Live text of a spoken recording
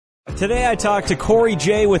Today I talked to Corey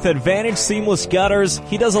J. with Advantage Seamless Gutters.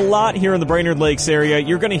 He does a lot here in the Brainerd Lakes area.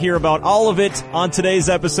 You're going to hear about all of it on today's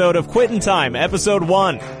episode of Quittin' Time, Episode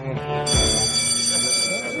 1.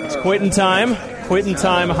 It's Quittin' Time. Quittin'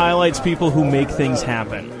 Time highlights people who make things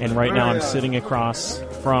happen. And right now I'm sitting across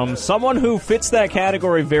from someone who fits that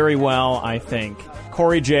category very well, I think.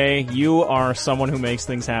 Corey J., you are someone who makes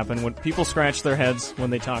things happen. When people scratch their heads when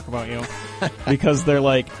they talk about you, because they're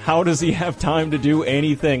like, how does he have time to do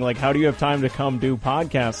anything? Like, how do you have time to come do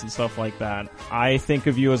podcasts and stuff like that? I think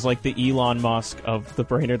of you as like the Elon Musk of the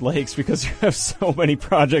Brainerd Lakes because you have so many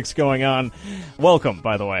projects going on. Welcome,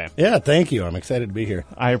 by the way. Yeah, thank you. I'm excited to be here.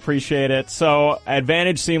 I appreciate it. So,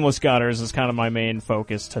 Advantage Seamless Gutters is kind of my main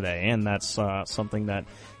focus today, and that's something that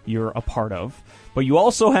you're a part of. But you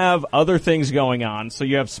also have other things going on. So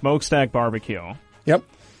you have Smokestack Barbecue. Yep.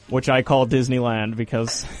 Which I call Disneyland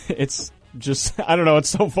because it's just, I don't know, it's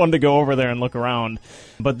so fun to go over there and look around.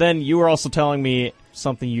 But then you were also telling me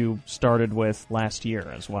something you started with last year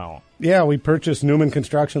as well. Yeah, we purchased Newman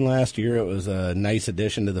Construction last year. It was a nice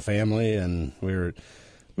addition to the family, and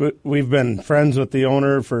we've been friends with the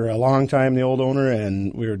owner for a long time, the old owner,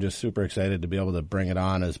 and we were just super excited to be able to bring it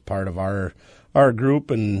on as part of our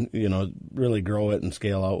group and, you know, really grow it and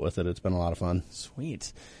scale out with it. It's been a lot of fun.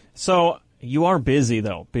 Sweet. So you are busy,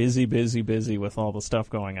 though. Busy with all the stuff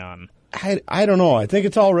going on. I don't know. I think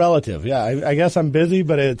it's all relative. Yeah, I guess I'm busy,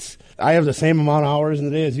 but I have the same amount of hours in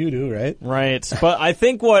the day as you do, right? Right. But I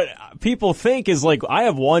think what people think is like, I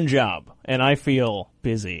have one job and I feel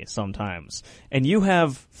busy sometimes. And you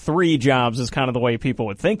have 3 jobs is kind of the way people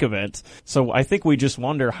would think of it. So I think we just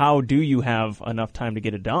wonder, how do you have enough time to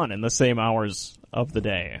get it done in the same hours of the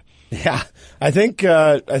day? Yeah, I think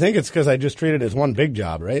it's because I just treat it as one big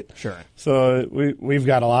job, right? Sure. So we've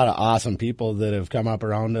got a lot of awesome people that have come up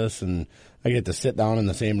around us, and I get to sit down in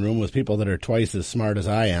the same room with people that are twice as smart as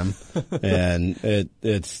I am, and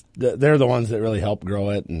they're the ones that really help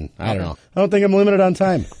grow it. And I don't know. I don't think I'm limited on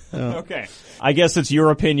time. Okay. I guess it's your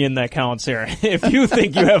opinion that counts here. If you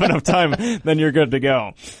think you have enough time, then you're good to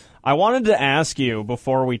go. I wanted to ask you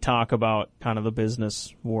before we talk about kind of the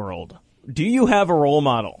business world. Do you have a role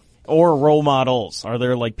model? Or role models? Are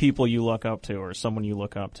there like people you look up to or someone you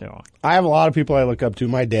look up to? I have a lot of people I look up to.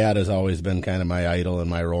 My dad has always been kind of my idol and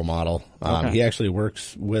my role model. Okay. He actually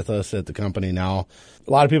works with us at the company now.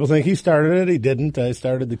 A lot of people think he started it. He didn't. I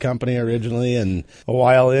started the company originally, and a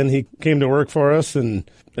while in, he came to work for us, and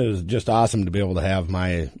it was just awesome to be able to have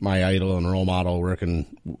my idol and role model working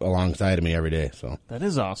alongside of me every day. So that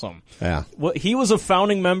is awesome. Yeah. Well, he was a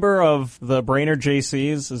founding member of the Brainerd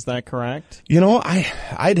JCs. Is that correct? You know,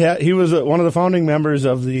 he was one of the founding members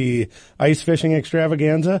of the Ice Fishing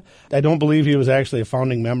Extravaganza. I don't believe he was actually a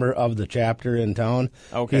founding member of the chapter in town.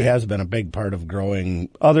 Okay. He has been a big part of growing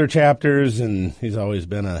other chapters, and he's always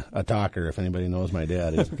been a talker. If anybody knows my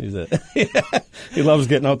dad, he loves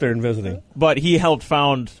getting out there and visiting. But he helped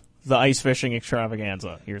found the Ice Fishing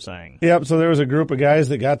Extravaganza, you're saying? Yep, so there was a group of guys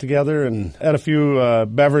that got together and had a few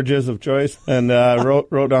beverages of choice and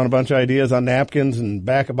wrote down a bunch of ideas on napkins and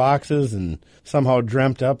back of boxes and somehow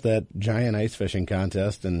dreamt up that giant ice fishing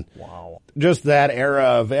contest. And wow. Just that era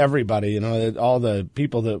of everybody, you know, all the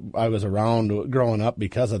people that I was around growing up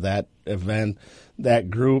because of that event, that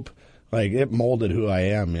group. Like, it molded who I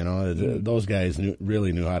am, you know. Those guys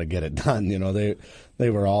really knew how to get it done, you know. They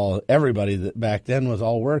were all, everybody that back then was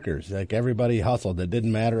all workers. Like, everybody hustled. It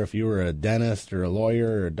didn't matter if you were a dentist or a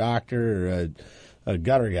lawyer or a doctor or a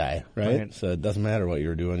gutter guy, right? So it doesn't matter what you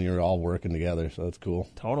were doing. You were all working together, so that's cool.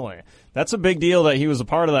 Totally. That's a big deal that he was a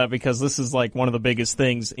part of that because this is like one of the biggest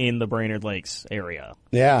things in the Brainerd Lakes area.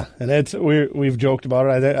 Yeah, and we've joked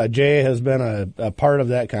about it. Jay has been a part of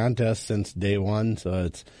that contest since day one, so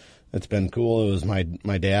it's been cool. It was my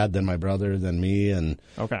dad, then my brother, then me, and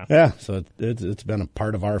okay. Yeah, so it's been a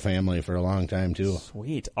part of our family for a long time too.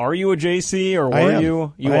 Sweet. Are you a JC or were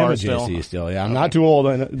you? You are a still? JC still. Yeah, I'm not too old.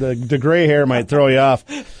 The gray hair might throw you off.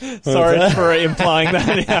 Sorry for implying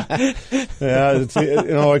that. Yeah. Yeah, it's, you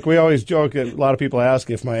know, like we always joke. A lot of people ask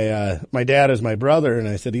if my dad is my brother, and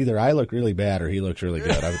I said either I look really bad or he looks really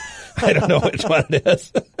good. I don't know which one it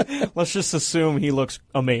is. Let's just assume he looks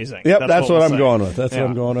amazing. Yep, that's what I'm going with. That's what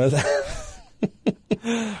I'm going with.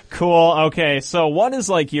 Cool. Okay. So what is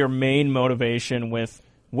like your main motivation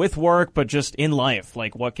with work, but just in life?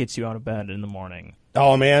 Like what gets you out of bed in the morning?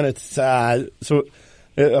 Oh man, it's, so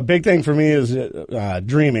a big thing for me is,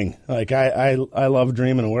 dreaming. Like I love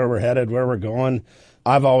dreaming where we're headed, where we're going.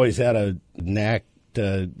 I've always had a knack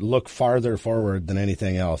to look farther forward than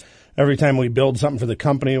anything else. Every time we build something for the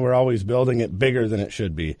company, we're always building it bigger than it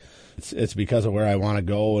should be. It's because of where I want to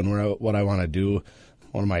go and what I want to do.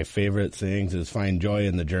 one of my favorite things is find joy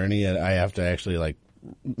in the journey. I have to actually like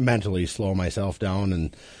mentally slow myself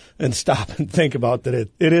down and stop and think about that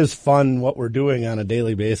it is fun what we're doing on a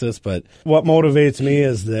daily basis. But what motivates me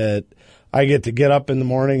is that I get to get up in the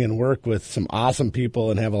morning and work with some awesome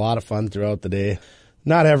people and have a lot of fun throughout the day.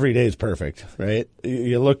 Not every day is perfect, right?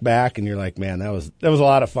 You look back and you're like, man, that was a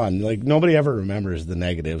lot of fun. Like nobody ever remembers the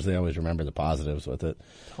negatives. They always remember the positives with it.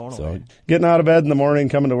 Totally. So getting out of bed in the morning,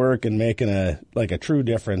 coming to work and making a true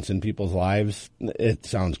difference in people's lives. It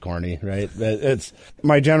sounds corny, right? It's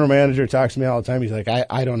my general manager talks to me all the time. He's like,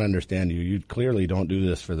 I don't understand you. You clearly don't do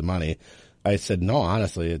this for the money. I said, no,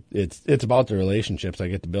 honestly, it's about the relationships I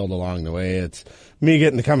get to build along the way. It's me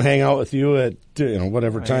getting to come hang out with you at,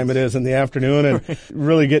 whatever time it is in the afternoon and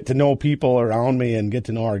really get to know people around me and get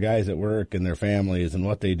to know our guys at work and their families and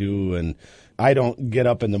what they do. And I don't get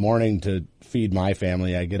up in the morning to feed my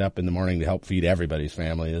family. I get up in the morning to help feed everybody's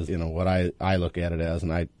family is, what I look at it as,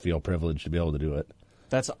 and I feel privileged to be able to do it.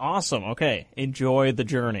 That's awesome. Okay. Enjoy the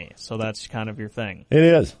journey. So that's kind of your thing. It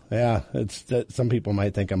is. Yeah. It's some people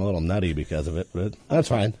might think I'm a little nutty because of it, but that's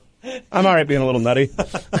fine. I'm all right being a little nutty.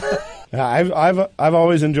 Yeah, I've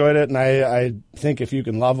always enjoyed it, and I think if you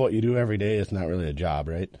can love what you do every day, it's not really a job,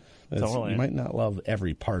 right? Totally. You might not love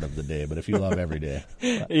every part of the day, but if you love every day.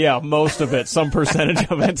 Yeah, most of it, some percentage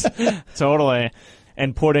of it. Totally.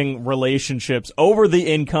 And putting relationships over the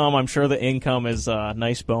income. I'm sure the income is a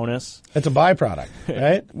nice bonus. It's a byproduct,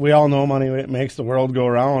 right? We all know money makes the world go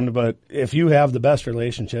round, but if you have the best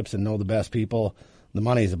relationships and know the best people, the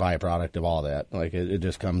money's a byproduct of all that. Like it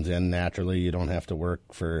just comes in naturally. You don't have to work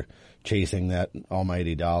for chasing that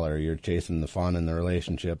almighty dollar. You're chasing the fun and the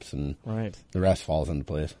relationships, and the rest falls into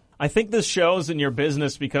place. I think this shows in your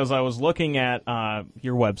business because I was looking at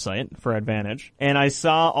your website for Advantage, and I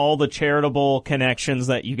saw all the charitable connections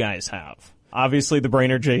that you guys have. Obviously, the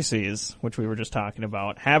Brainerd JCs, which we were just talking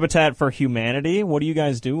about. Habitat for Humanity, what do you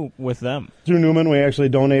guys do with them? Through Newman, we actually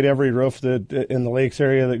donate every roof that in the lakes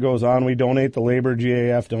area that goes on. We donate the labor.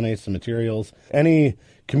 GAF donates the materials. Any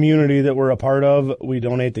community that we're a part of, we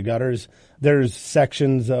donate the gutters. There's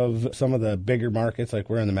sections of some of the bigger markets, like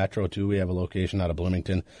we're in the Metro too. We have a location out of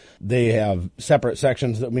Bloomington. They have separate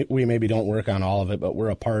sections that we maybe don't work on all of it, but we're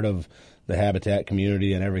a part of the Habitat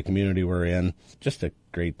community and every community we're in. Just a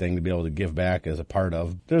great thing to be able to give back as a part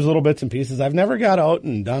of. There's little bits and pieces. I've never got out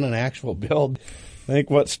and done an actual build. I think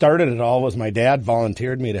what started it all was my dad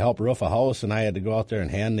volunteered me to help roof a house, and I had to go out there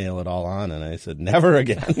and hand nail it all on, and I said, never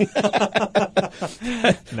again.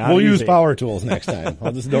 We'll use power tools next time.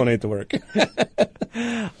 I'll just donate the work.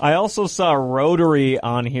 I also saw Rotary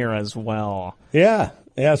on here as well. Yeah,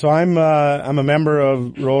 so I'm a member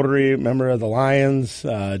of Rotary, member of the Lions,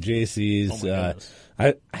 JC's. Oh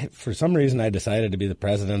I for some reason I decided to be the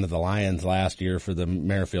president of the Lions last year for the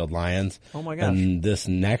Merrifield Lions. Oh my gosh! And this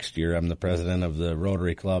next year I'm the president of the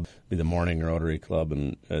Rotary Club, be the morning Rotary Club,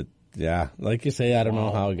 and yeah, like you say, I don't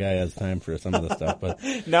know how a guy has time for some of the stuff, but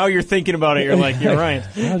now you're thinking about it, you're like, you're right.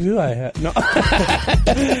 How do I have no?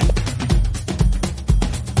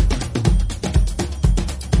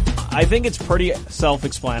 I think it's pretty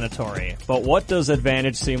self-explanatory, but what does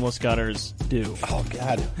Advantage Seamless Gutters do? Oh,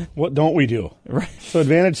 God. What don't we do? Right. So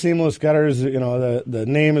Advantage Seamless Gutters, the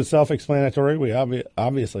name is self-explanatory. We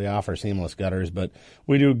obviously offer seamless gutters, but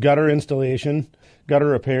we do gutter installation, gutter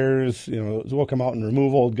repairs. We'll come out and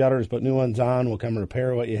remove old gutters, put new ones on. We'll come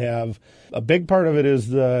repair what you have. A big part of it is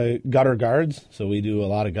the gutter guards. So we do a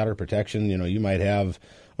lot of gutter protection. You might have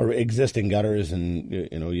or existing gutters, and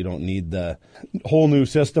you don't need the whole new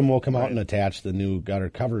system. We'll come out and attach the new gutter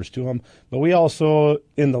covers to them. But we also,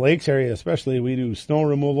 in the lakes area especially, we do snow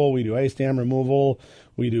removal, we do ice dam removal,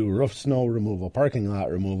 we do roof snow removal, parking lot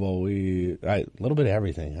removal, a little bit of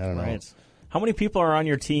everything. I don't know. How many people are on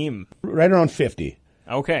your team? Right around 50.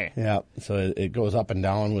 Okay. Yeah, so it goes up and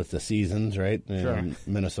down with the seasons, right? Sure. In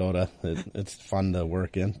Minnesota, it's fun to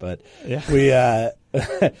work in, but yeah.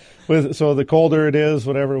 We so the colder it is,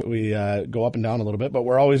 whatever, we go up and down a little bit, but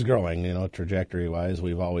we're always growing. Trajectory wise,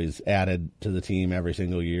 we've always added to the team every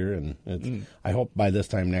single year, and I hope by this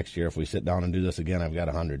time next year, if we sit down and do this again, I've got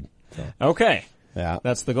 100. So. Okay. Yeah.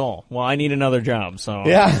 That's the goal. Well, I need another job, so.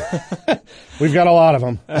 Yeah. We've got a lot of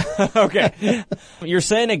them. Okay. You're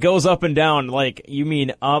saying it goes up and down, like you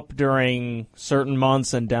mean up during certain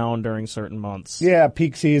months and down during certain months? Yeah,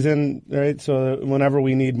 peak season, right? So whenever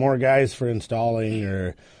we need more guys for installing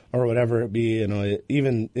or whatever it be,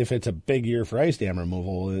 even if it's a big year for ice dam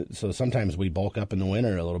removal, so sometimes we bulk up in the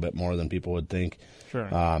winter a little bit more than people would think. Sure.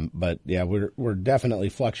 But yeah, we're definitely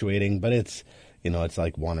fluctuating, but it's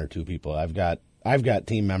like one or two people. I've got I've got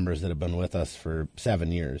team members that have been with us for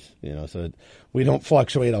 7 years, so we don't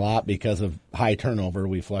fluctuate a lot because of high turnover.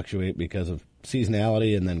 We fluctuate because of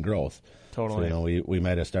seasonality and then growth. Totally. So, we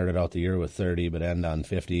might have started out the year with 30 but end on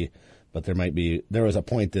 50, but there was a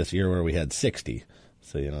point this year where we had 60.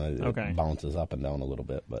 So, it bounces up and down a little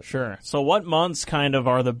bit. But sure. So what months kind of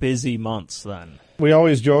are the busy months then? We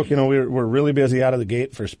always joke, we're really busy out of the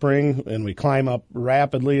gate for spring, and we climb up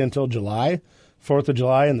rapidly until July. 4th of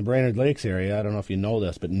July in the Brainerd Lakes area, I don't know if you know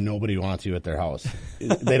this, but nobody wants you at their house.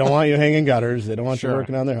 They don't want you hanging gutters. They don't want you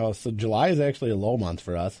working on their house. So July is actually a low month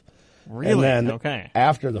for us. Really? And then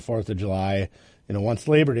after the 4th of July, once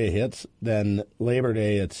Labor Day hits, then Labor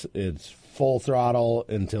Day it's full throttle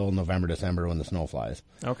until November, December when the snow flies.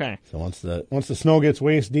 Okay. So once the snow gets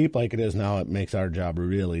waist deep like it is now, it makes our job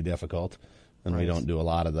really difficult. And we don't do a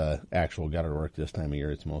lot of the actual gutter work this time of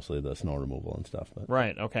year. It's mostly the snow removal and stuff. But.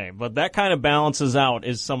 Right, okay. But that kind of balances out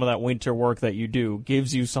is some of that winter work that you do,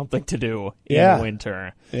 gives you something to do in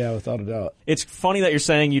winter. Yeah, without a doubt. It's funny that you're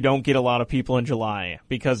saying you don't get a lot of people in July,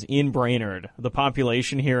 because in Brainerd, the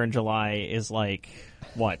population here in July is like,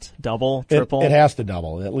 what, double, triple? It has to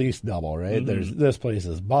double, at least double, right? Mm-hmm. This place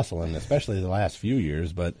is bustling, especially the last few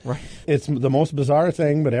years. But It's the most bizarre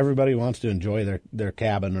thing, but everybody wants to enjoy their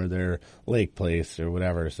cabin or their lake place or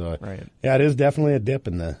whatever. So, yeah, it is definitely a dip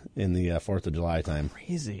in the 4th of July time.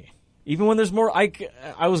 Crazy. Even when there's more,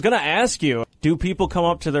 I was going to ask you, do people come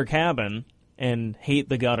up to their cabin and hate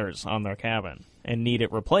the gutters on their cabin and need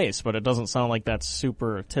it replaced? But it doesn't sound like that's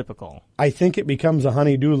super typical. I think it becomes a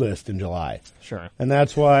honey-do list in July. Sure. And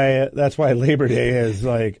that's why Labor Day is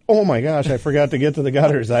like, oh my gosh, I forgot to get to the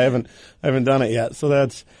gutters. I haven't done it yet. So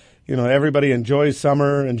that's, everybody enjoys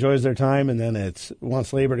summer, enjoys their time, and then it's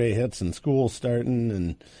once Labor Day hits and school's starting,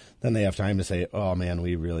 and then they have time to say, oh man,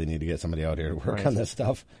 we really need to get somebody out here to work on this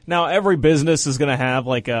stuff. Now, every business is going to have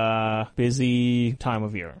like a busy time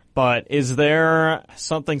of year, but is there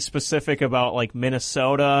something specific about like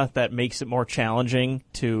Minnesota that makes it more challenging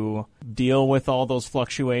to deal with all those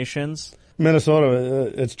fluctuations?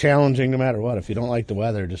 Minnesota, it's challenging no matter what. If you don't like the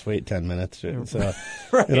weather, just wait 10 minutes. So,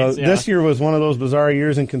 this year was one of those bizarre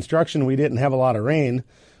years in construction. We didn't have a lot of rain,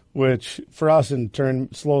 which for us in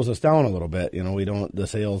turn slows us down a little bit. We don't, the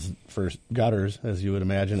sales for gutters, as you would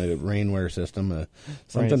imagine, a rainware system,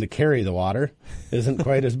 something to carry the water isn't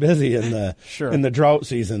quite as busy in the drought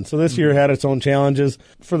season. So this year had its own challenges.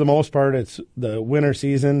 For the most part, it's the winter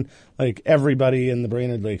season. Like everybody in the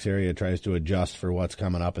Brainerd Lakes area tries to adjust for what's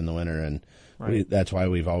coming up in the winter. And that's why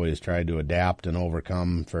we've always tried to adapt and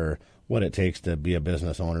overcome for what it takes to be a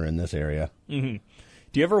business owner in this area. Mm-hmm.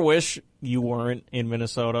 Do you ever wish you weren't in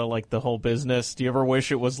Minnesota, like the whole business? Do you ever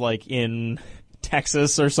wish it was like in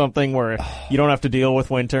Texas or something where you don't have to deal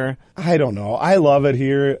with winter? I don't know. I love it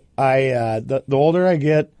here. The older I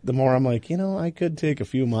get, the more I'm like, I could take a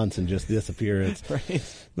few months and just disappear. It's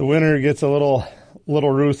the winter gets a little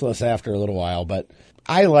ruthless after a little while, but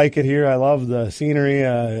I like it here. I love the scenery.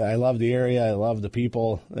 I love the area. I love the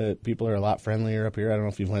people. People are a lot friendlier up here. I don't know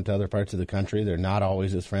if you've went to other parts of the country. They're not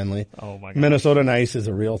always as friendly. Oh my gosh. Minnesota nice is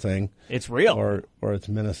a real thing. It's real. Or it's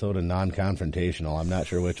Minnesota non-confrontational. I'm not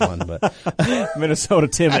sure which one, but Minnesota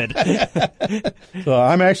timid. So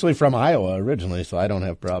I'm actually from Iowa originally, so I don't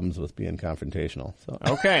have problems with being confrontational. So.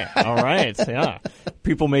 Okay. All right. Yeah.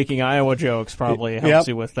 People making Iowa jokes probably helps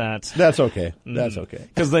you with that. That's okay. That's okay.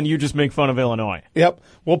 Because then you just make fun of Illinois. Yep.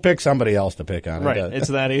 We'll pick somebody else to pick on. Right. It's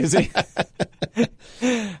that easy.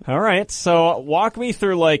 All right. So walk me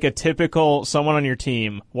through like a typical someone on your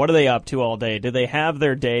team. What are they up to all day? Do they have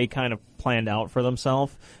their day kind of planned out for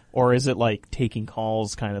themselves? Or is it like taking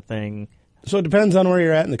calls kind of thing? So it depends on where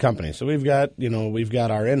you're at in the company. So we've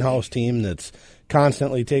got our in-house team that's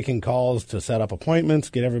constantly taking calls to set up appointments,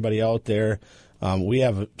 get everybody out there. We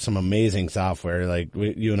have some amazing software. Like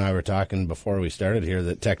you and I were talking before we started here,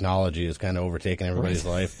 that technology has kind of overtaken everybody's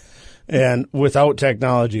life. And without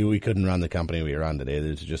technology, we couldn't run the company we run today.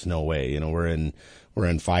 There's just no way. We're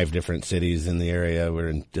in 5 different cities in the area. We're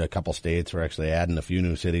in a couple states. We're actually adding a few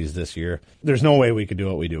new cities this year. There's no way we could do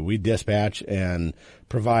what we do. We dispatch and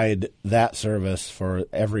provide that service for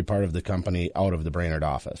every part of the company out of the Brainerd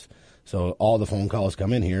office. So all the phone calls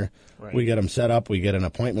come in here. Right. We get them set up. We get an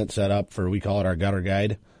appointment set up for, we call it our gutter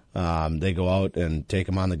guide. They go out and take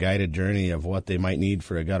them on the guided journey of what they might need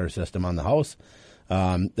for a gutter system on the house.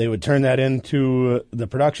 They would turn that into the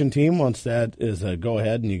production team once that is a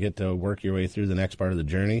go-ahead, and you get to work your way through the next part of the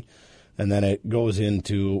journey. And then it goes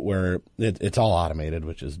into where it's all automated,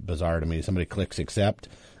 which is bizarre to me. Somebody clicks accept,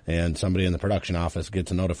 and somebody in the production office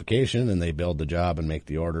gets a notification, and they build the job and make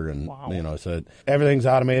the order. And, so everything's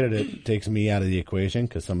automated. It takes me out of the equation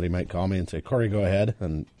because somebody might call me and say, Corey, go ahead.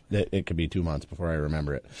 And it could be 2 months before I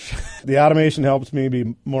remember it. The automation helps me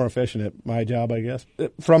be more efficient at my job, I guess.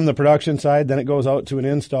 From the production side, then it goes out to an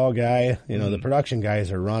install guy. You know, the production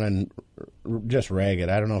guys are running just ragged.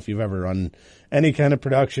 I don't know if you've ever run any kind of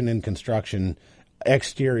production in construction.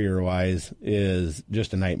 Exterior wise is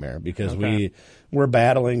just a nightmare because we're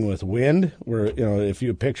battling with wind. If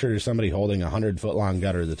you picture somebody holding a 100-foot long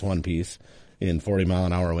gutter that's one piece in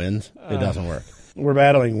 40-mile-an-hour winds, it doesn't work. We're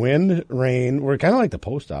battling wind, rain. We're kind of like the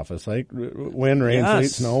post office, like wind, rain,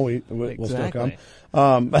 sleet, snow. We'll still come.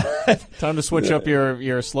 Time to switch up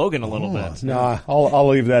your slogan a little bit. No, I'll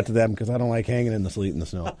leave that to them because I don't like hanging in the sleet and the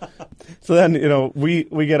snow. So then,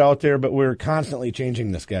 we get out there, but we're constantly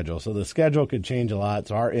changing the schedule. So the schedule could change a lot.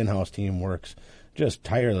 So our in-house team works just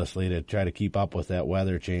tirelessly to try to keep up with that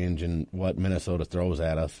weather change and what Minnesota throws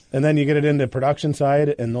at us. And then you get it into production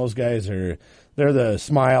side, and those guys they're the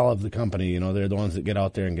smile of the company. They're the ones that get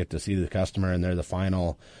out there and get to see the customer, and they're the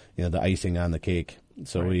final, the icing on the cake.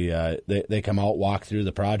 So they come out, walk through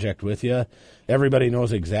the project with you. Everybody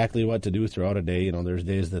knows exactly what to do throughout a day. There's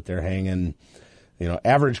days that they're hanging,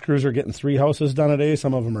 average crews are getting 3 houses done a day.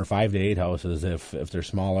 Some of them are 5 to 8 houses if they're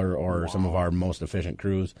smaller or some of our most efficient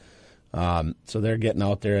crews. So they're getting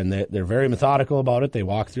out there and they're very methodical about it. They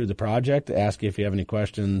walk through the project, ask you if you have any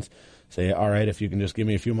questions, say, all right, if you can just give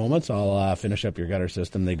me a few moments, I'll finish up your gutter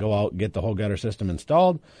system. They go out, get the whole gutter system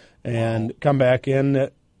installed, and come back in,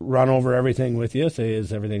 run over everything with you, say,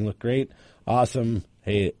 does everything look great? Awesome.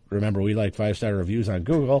 Hey, remember, we like 5-star reviews on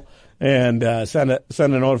Google, and send a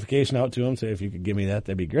notification out to them, say, if you could give me that,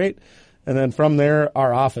 that'd be great. And then from there,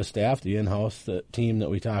 our office staff, the in-house team that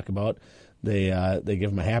we talk about, they give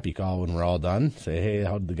them a happy call when we're all done. Say, hey,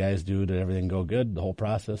 how did the guys do? Did everything go good? The whole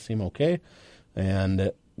process seem okay?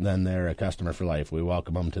 And then they're a customer for life. We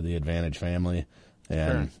welcome them to the Advantage family,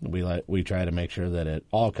 and we try to make sure that at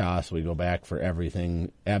all costs we go back for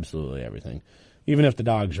everything, absolutely everything, even if the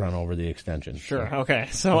dogs run over the extension. Sure. Okay.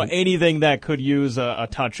 So anything that could use a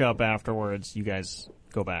touch up afterwards, you guys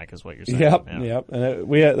go back, is what you're saying. Yep.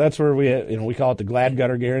 And that's where we call it the Glad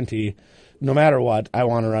Gutter Guarantee. No matter what, I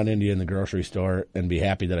want to run into you in the grocery store and be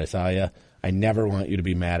happy that I saw you. I never want you to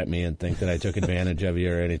be mad at me and think that I took advantage of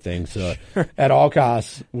you or anything. So at all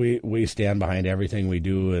costs, we stand behind everything we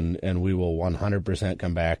do, and we will 100%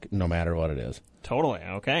 come back no matter what it is. Totally.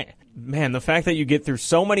 Okay. Man, the fact that you get through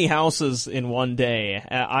so many houses in one day.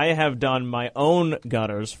 I have done my own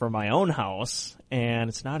gutters for my own house, and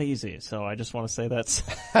it's not easy. So I just want to say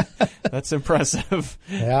that's impressive.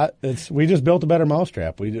 Yeah, we just built a better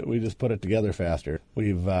mousetrap. We just put it together faster.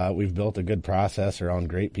 We've built a good process around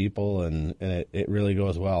great people, and it really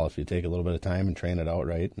goes well if you take a little bit of time and train it out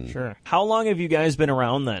right. Sure. How long have you guys been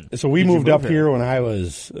around then? So we moved up here when I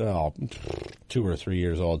was 2 or 3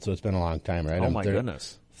 years old. So it's been a long time, right? Oh my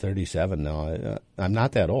goodness. 37 now. I'm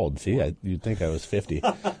not that old. See, you'd think I was 50.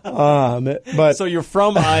 But so you're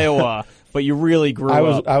from Iowa, but you really grew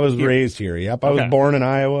up. I was raised here. Yep, I was born in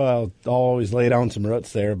Iowa. I'll always lay down some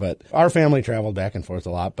roots there. But our family traveled back and forth a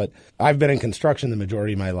lot. But I've been in construction the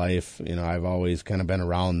majority of my life. I've always kind of been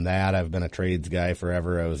around that. I've been a trades guy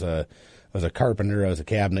forever. I was a carpenter. I was a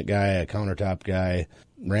cabinet guy, a countertop guy.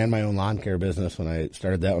 Ran my own lawn care business when I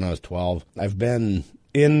started that when I was 12. I've been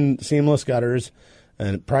in seamless gutters.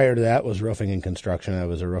 And prior to that was roofing and construction. I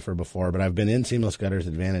was a roofer before, but I've been in seamless gutters.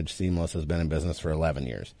 Advantage Seamless has been in business for 11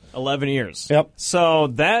 years. 11 years. Yep. So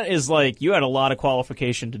that is like you had a lot of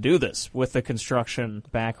qualification to do this with the construction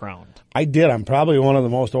background. I did. I'm probably one of the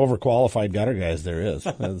most overqualified gutter guys there is.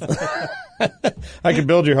 I could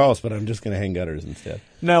build your house, but I'm just going to hang gutters instead.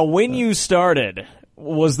 Now, when you started,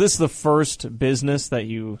 was this the first business that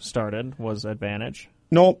you started, was Advantage?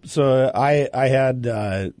 Nope. So I had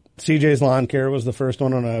CJ's Lawn Care was the first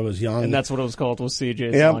one when I was young. And that's what it was called, was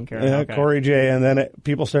CJ's Lawn Care. Yeah, okay. Corey J. And then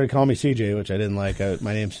people started calling me CJ, which I didn't like.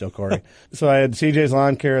 My name's still Corey. So I had CJ's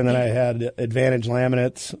Lawn Care, and then I had Advantage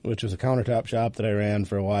Laminates, which was a countertop shop that I ran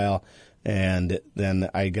for a while. And then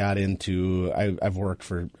I got into, I've worked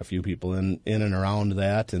for a few people in and around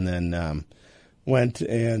that, and then went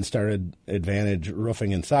and started Advantage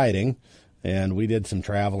Roofing and Siding. And we did some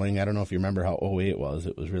traveling. I don't know if you remember how 08 was.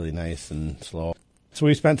 It was really nice and slow. So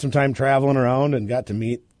we spent some time traveling around and got to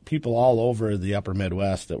meet people all over the upper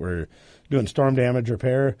Midwest that were doing storm damage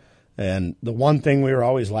repair. And the one thing we were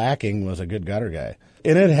always lacking was a good gutter guy.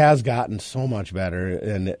 And it has gotten so much better.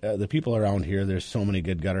 And the people around here, there's so many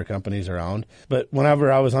good gutter companies around. But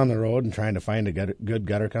whenever I was on the road and trying to find a good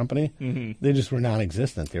gutter company, they just were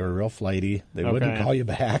non-existent. They were real flighty. They wouldn't call you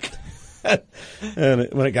back. And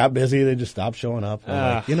when it got busy, they just stopped showing up.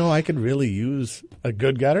 Like, I could really use a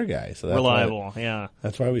good gutter guy. So that's reliable, yeah.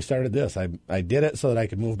 That's why we started this. I did it so that I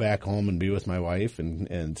could move back home and be with my wife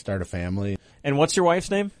and start a family. And what's your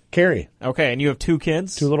wife's name? Carrie. Okay, and you have 2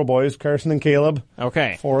 kids? 2 little boys, Carson and Caleb.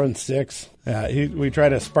 Okay. 4 and 6. We try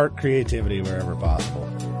to spark creativity wherever possible.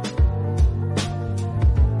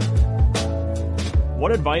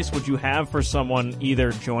 What advice would you have for someone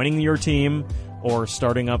either joining your team or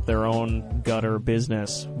starting up their own gutter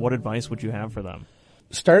business? What advice would you have for them?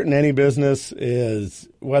 Starting any business is,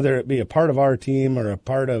 whether it be a part of our team or a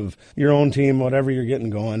part of your own team, whatever you're getting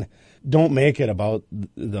going, don't make it about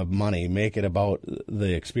the money. Make it about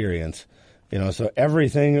the experience. So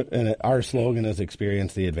everything, and our slogan is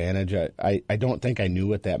experience the advantage. I don't think I knew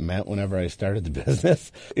what that meant whenever I started the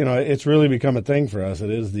business. It's really become a thing for us. It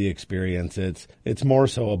is the experience. It's more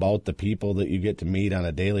so about the people that you get to meet on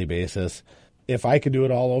a daily basis. If I could do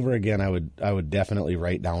it all over again, I would definitely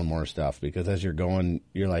write down more stuff, because as you're going,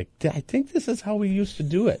 you're like, I think this is how we used to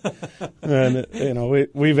do it. And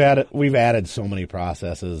we've added so many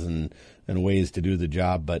processes and ways to do the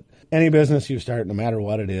job. But any business you start, no matter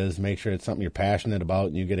what it is, make sure it's something you're passionate about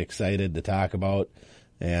and you get excited to talk about,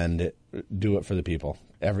 and do it for the people.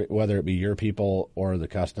 Whether it be your people or the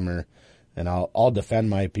customer. And I'll defend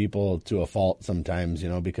my people to a fault sometimes,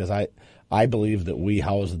 because I believe that we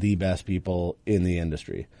house the best people in the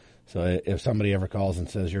industry. So if somebody ever calls and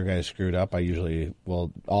says your guy's screwed up,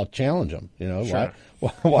 I'll challenge them. Sure.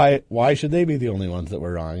 Why should they be the only ones that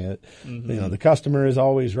were wrong? The customer is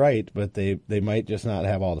always right, but they might just not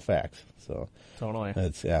have all the facts. So totally,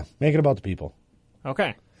 make it about the people.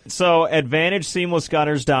 Okay, so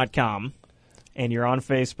AdvantageSeamlessGutters.com. And you're on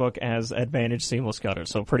Facebook as Advantage Seamless Gutters,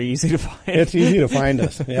 so pretty easy to find. It's easy to find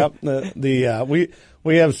us. Yep.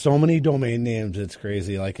 We have so many domain names, it's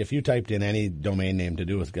crazy. Like if you typed in any domain name to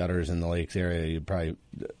do with gutters in the Lakes area, you'd probably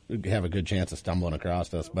have a good chance of stumbling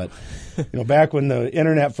across us. But back when the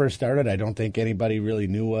internet first started, I don't think anybody really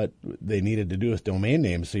knew what they needed to do with domain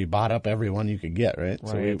names, so you bought up every one you could get, right?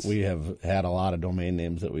 So we have had a lot of domain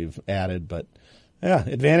names that we've added, but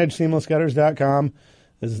AdvantageSeamlessGutters.com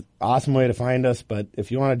is an awesome way to find us. But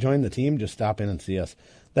if you want to join the team, just stop in and see us.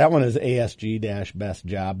 That one is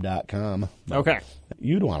asg-bestjob.com. Okay.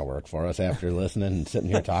 You'd want to work for us after listening and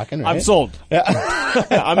sitting here talking, right? I'm sold. Yeah.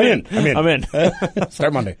 I'm in.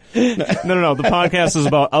 Start Monday. No. The podcast is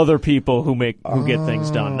about other people who get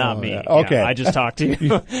things done, not me. Okay. Yeah, I just talk to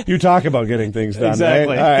you. You talk about getting things done,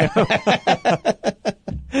 exactly. Right? All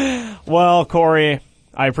right. Well, Corey,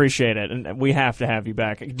 I appreciate it, and we have to have you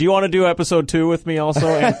back. Do you want to do episode 2 with me also,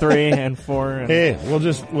 and 3 and 4? And hey, we'll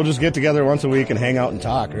just get together once a week and hang out and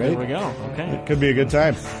talk, right? There we go. Okay. It could be a good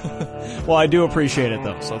time. Well, I do appreciate it,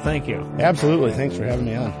 though, so thank you. Absolutely. Thanks for having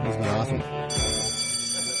me on. It's been awesome.